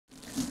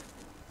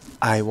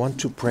I want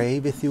to pray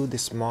with you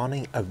this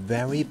morning a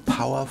very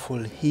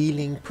powerful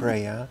healing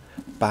prayer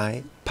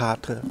by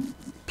Padre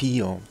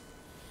Pio.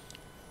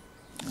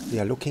 We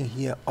are looking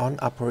here on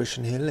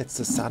Apparition Hill. It's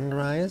the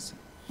sunrise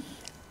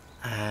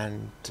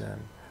and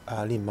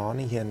early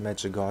morning here in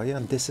Medjugorje,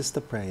 and this is the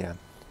prayer.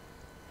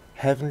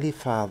 Heavenly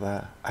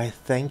Father, I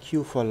thank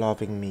you for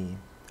loving me.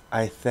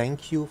 I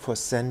thank you for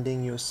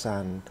sending your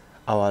Son,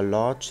 our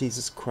Lord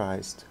Jesus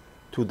Christ,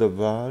 to the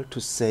world to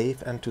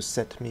save and to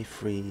set me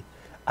free.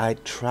 I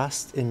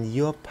trust in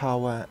your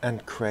power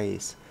and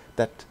grace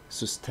that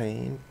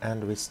sustain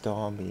and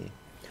restore me.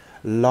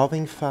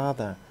 Loving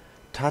Father,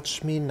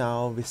 touch me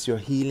now with your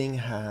healing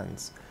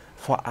hands,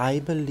 for I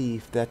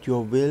believe that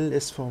your will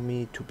is for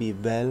me to be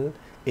well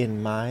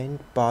in mind,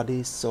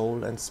 body,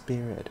 soul and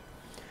spirit.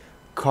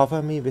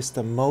 Cover me with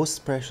the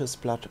most precious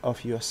blood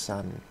of your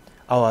Son,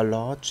 our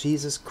Lord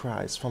Jesus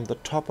Christ, from the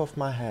top of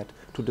my head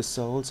to the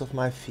soles of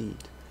my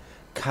feet.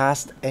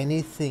 Cast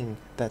anything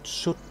that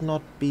should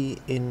not be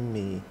in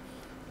me.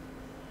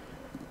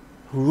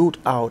 Root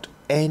out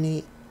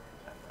any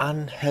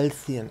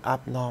unhealthy and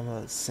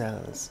abnormal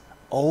cells.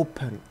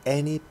 Open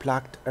any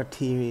plugged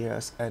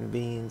arteries and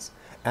veins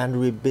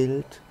and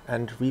rebuild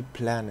and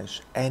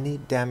replenish any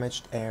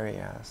damaged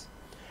areas.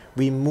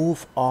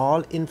 Remove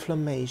all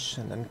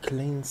inflammation and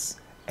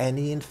cleanse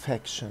any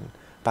infection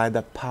by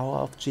the power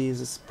of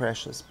Jesus'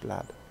 precious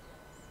blood.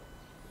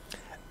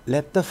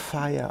 Let the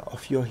fire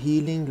of your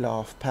healing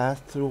love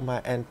pass through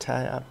my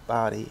entire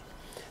body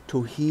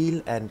to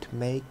heal and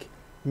make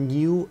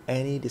new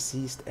any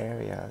diseased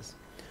areas,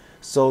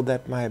 so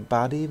that my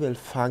body will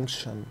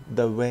function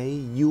the way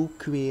you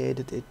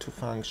created it to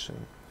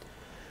function.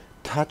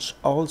 Touch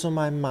also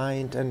my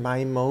mind and my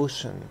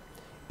emotion,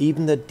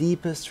 even the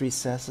deepest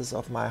recesses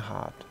of my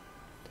heart.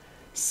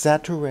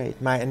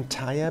 Saturate my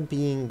entire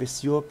being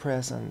with your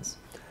presence,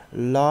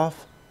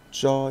 love,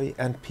 joy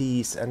and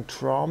peace, and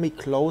draw me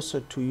closer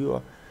to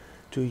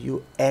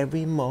you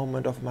every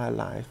moment of my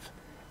life.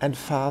 And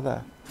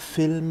Father,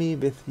 fill me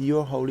with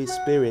your Holy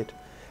Spirit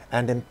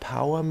and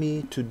empower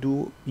me to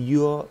do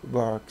your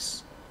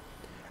works,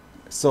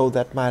 so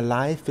that my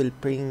life will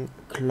bring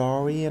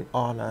glory and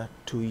honor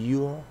to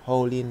your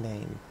holy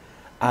name.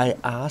 I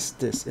ask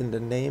this in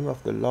the name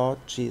of the Lord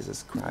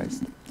Jesus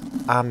Christ.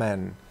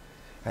 Amen.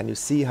 And you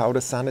see how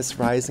the sun is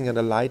rising and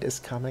the light is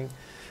coming?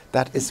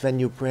 That is when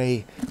you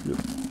pray,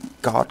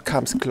 God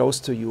comes close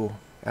to you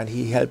and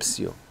he helps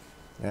you.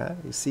 Yeah?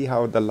 You see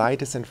how the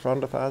light is in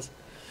front of us,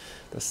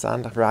 the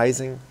sun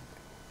rising.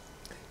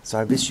 So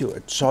I wish you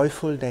a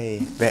joyful day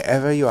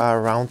wherever you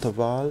are around the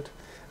world.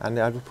 And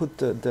I will put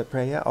the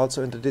prayer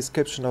also in the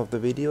description of the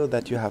video,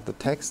 that you have the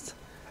text.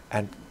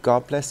 And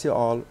God bless you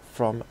all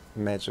from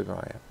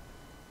Medjugorje.